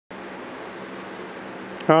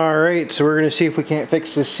Alright, so we're going to see if we can't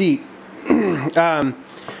fix this seat. So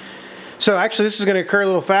actually this is going to occur a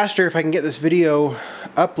little faster if I can get this video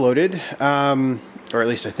uploaded, or at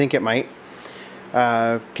least I think it might,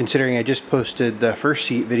 considering I just posted the first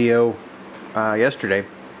seat video yesterday.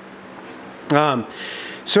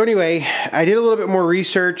 So anyway, I did a little bit more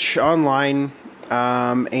research online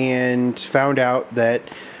and found out that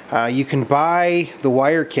you can buy the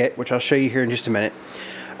wire kit, which I'll show you here in just a minute.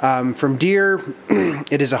 From Deere,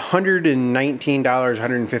 it is $119,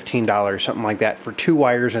 $115, something like that, for 2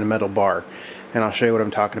 wires and a metal bar. And I'll show you what I'm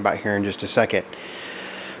talking about here in just a second.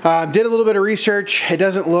 Did a little bit of research. It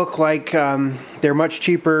doesn't look like they're much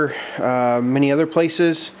cheaper many other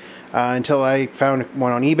places until I found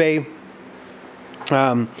one on eBay.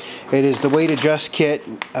 It is the weight adjust kit,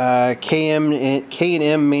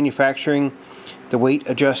 K&M Manufacturing, the weight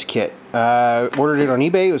adjust kit. Ordered it on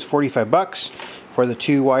eBay. It was 45 bucks for the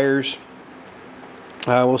 2 wires.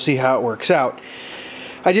 We'll see how it works out.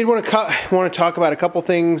 I did want to talk about a couple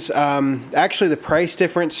things. Actually, the price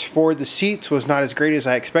difference for the seats was not as great as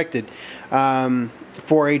I expected.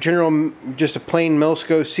 For a just a plain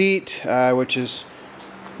Milsco seat, which is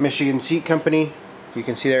Michigan Seat Company. You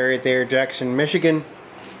can see that right there, Jackson, Michigan.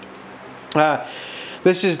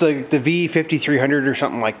 This is the V5300 or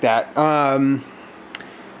something like that.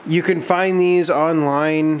 You can find these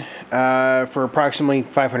online for approximately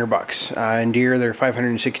 500 bucks. In Deere, they're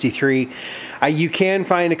 563. You can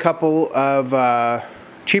find a couple of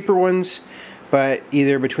cheaper ones, but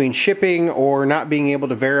either between shipping or not being able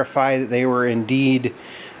to verify that they were indeed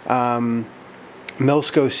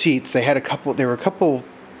Milsco seats, there were a couple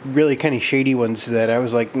really kind of shady ones that I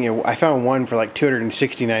was like, I found one for like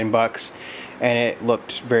 269 bucks and it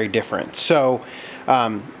looked very different. So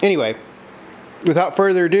anyway, without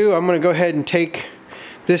further ado, I'm going to go ahead and take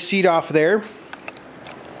this seat off there.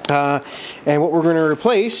 And what we're going to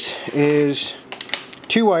replace is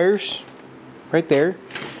 2 wires right there.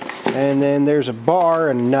 And then there's a bar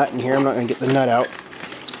and a nut in here. I'm not going to get the nut out.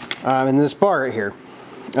 And this bar right here.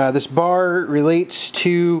 This bar relates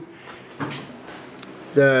to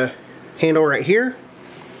the handle right here.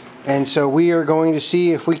 And so we are going to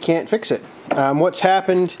see if we can't fix it. What's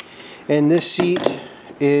happened in this seat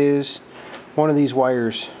is one of these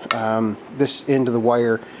wires, this end of the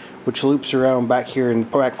wire, which loops around back here in the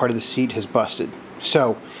back part of the seat, has busted.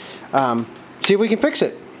 So, see if we can fix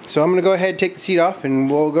it. So I'm going to go ahead and take the seat off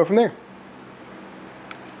and we'll go from there.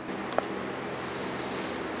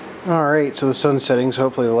 Alright, so the sun's setting, so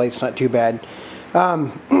hopefully the light's not too bad.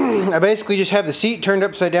 I basically just have the seat turned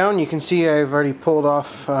upside down. You can see I've already pulled off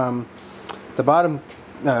the bottom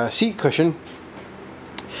seat cushion.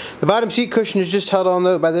 The bottom seat cushion is just held on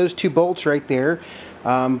by those 2 bolts right there.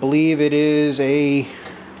 Believe it is a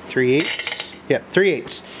 3/8. Yep,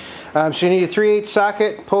 3/8. So you need a 3/8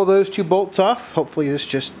 socket. Pull those 2 bolts off. Hopefully this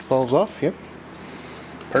just falls off. Yep,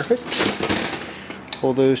 perfect.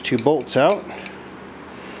 Pull those 2 bolts out.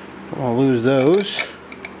 I'll lose those.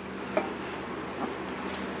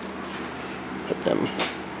 Put them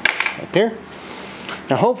right there.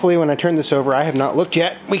 Now hopefully when I turn this over, I have not looked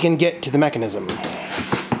yet, we can get to the mechanism.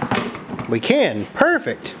 We can.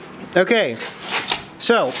 Perfect. Okay.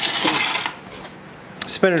 So,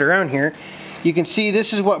 spin it around here. You can see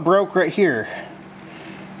this is what broke right here.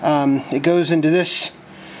 It goes into this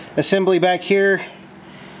assembly back here,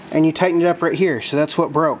 and you tighten it up right here. So that's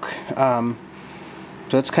what broke. So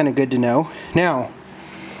that's kind of good to know. Now,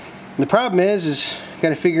 the problem is got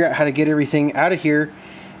to figure out how to get everything out of here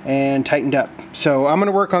and tightened up. So I'm going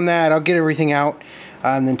to work on that. I'll get everything out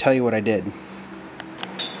and then tell you what I did.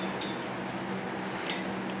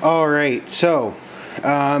 Alright, so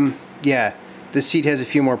yeah, this seat has a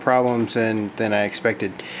few more problems than I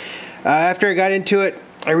expected. After I got into it,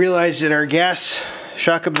 I realized that our gas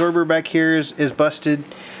shock absorber back here is busted.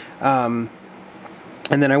 And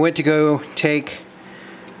then I went to go take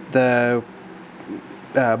the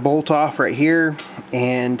bolt off right here,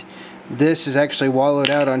 and this is actually wallowed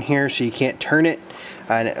out on here, so you can't turn it.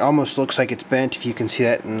 And it almost looks like it's bent, if you can see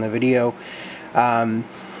that in the video.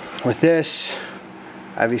 With this,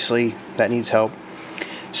 obviously that needs help.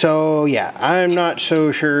 So yeah, I'm not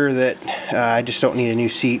so sure that I just don't need a new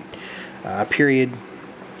seat, period,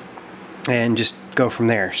 and just go from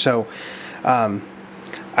there. So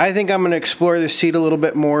I think I'm going to explore this seat a little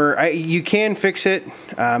bit more. You can fix it.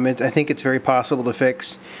 I think it's very possible to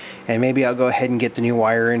fix, and maybe I'll go ahead and get the new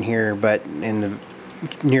wire in here, but in the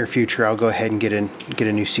near future I'll go ahead and get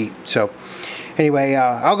a new seat. So anyway,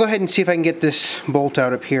 I'll go ahead and see if I can get this bolt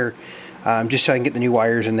out up here, just so I can get the new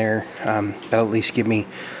wires in there. That'll at least give me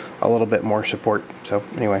a little bit more support. So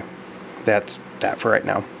anyway, that's that for right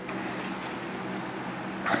now.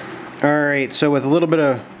 Alright, so with a little bit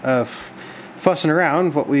of fussing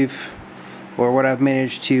around, what I've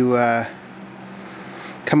managed to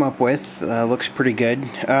come up with looks pretty good.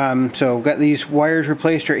 So got these wires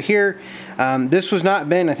replaced right here. This was not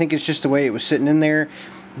bent. I think it's just the way it was sitting in there.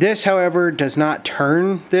 This, however, does not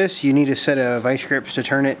turn this. You need a set of vice grips to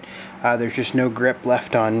turn it. There's just no grip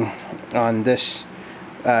left on this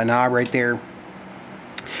knob right there.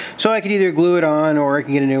 So I could either glue it on or I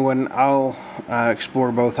can get a new one. I'll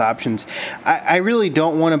explore both options. I really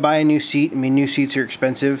don't want to buy a new seat. I mean, new seats are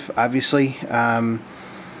expensive, obviously. And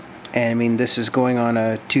I mean, this is going on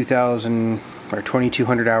a 2,000 or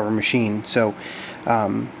 2,200 hour machine. So, you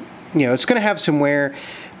know, it's going to have some wear.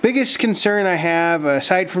 Biggest concern I have,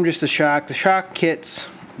 aside from just the shock kit's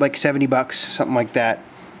like 70 bucks, something like that.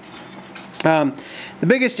 The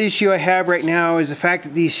biggest issue I have right now is the fact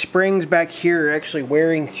that these springs back here are actually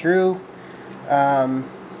wearing through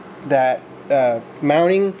that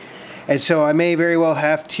mounting, and so I may very well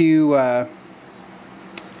have to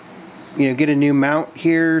you know, get a new mount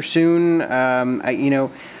here soon.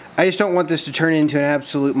 I just don't want this to turn into an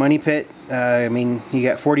absolute money pit. I mean, you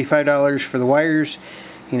got $45 for the wires,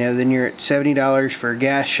 you know, then you're at $70 for a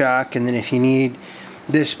gas shock, and then if you need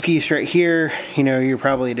this piece right here, you know, you're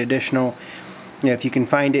probably at additional, you know, if you can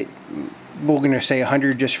find it, we're going to say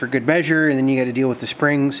 100 just for good measure, and then you got to deal with the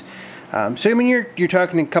springs. So I mean, you're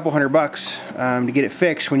talking a couple $100 to get it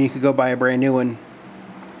fixed when you could go buy a brand new one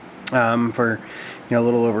for, you know, a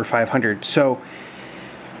little over 500. So,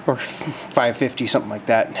 or 550, something like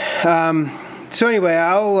that. So anyway,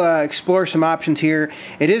 I'll explore some options here.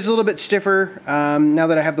 It is a little bit stiffer now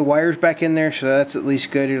that I have the wires back in there, so that's at least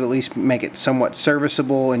good. It'll at least make it somewhat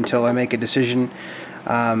serviceable until I make a decision.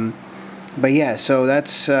 But yeah, so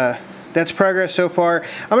that's progress so far.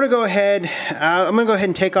 I'm gonna go ahead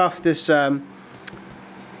and take off this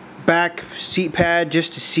back seat pad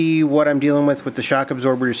just to see what I'm dealing with the shock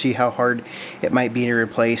absorber, to see how hard it might be to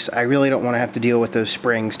replace. I really don't want to have to deal with those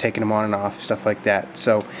springs, taking them on and off, stuff like that.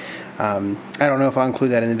 So I don't know if I'll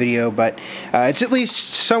include that in the video, but it's at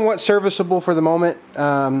least somewhat serviceable for the moment.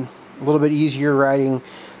 A little bit easier riding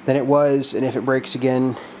than it was, and if it breaks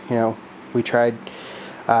again, you know, we tried.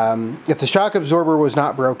 If the shock absorber was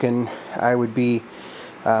not broken, I would be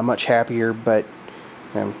much happier, but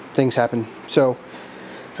things happen. So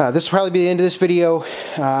this will probably be the end of this video,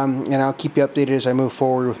 and I'll keep you updated as I move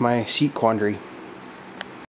forward with my seat quandary.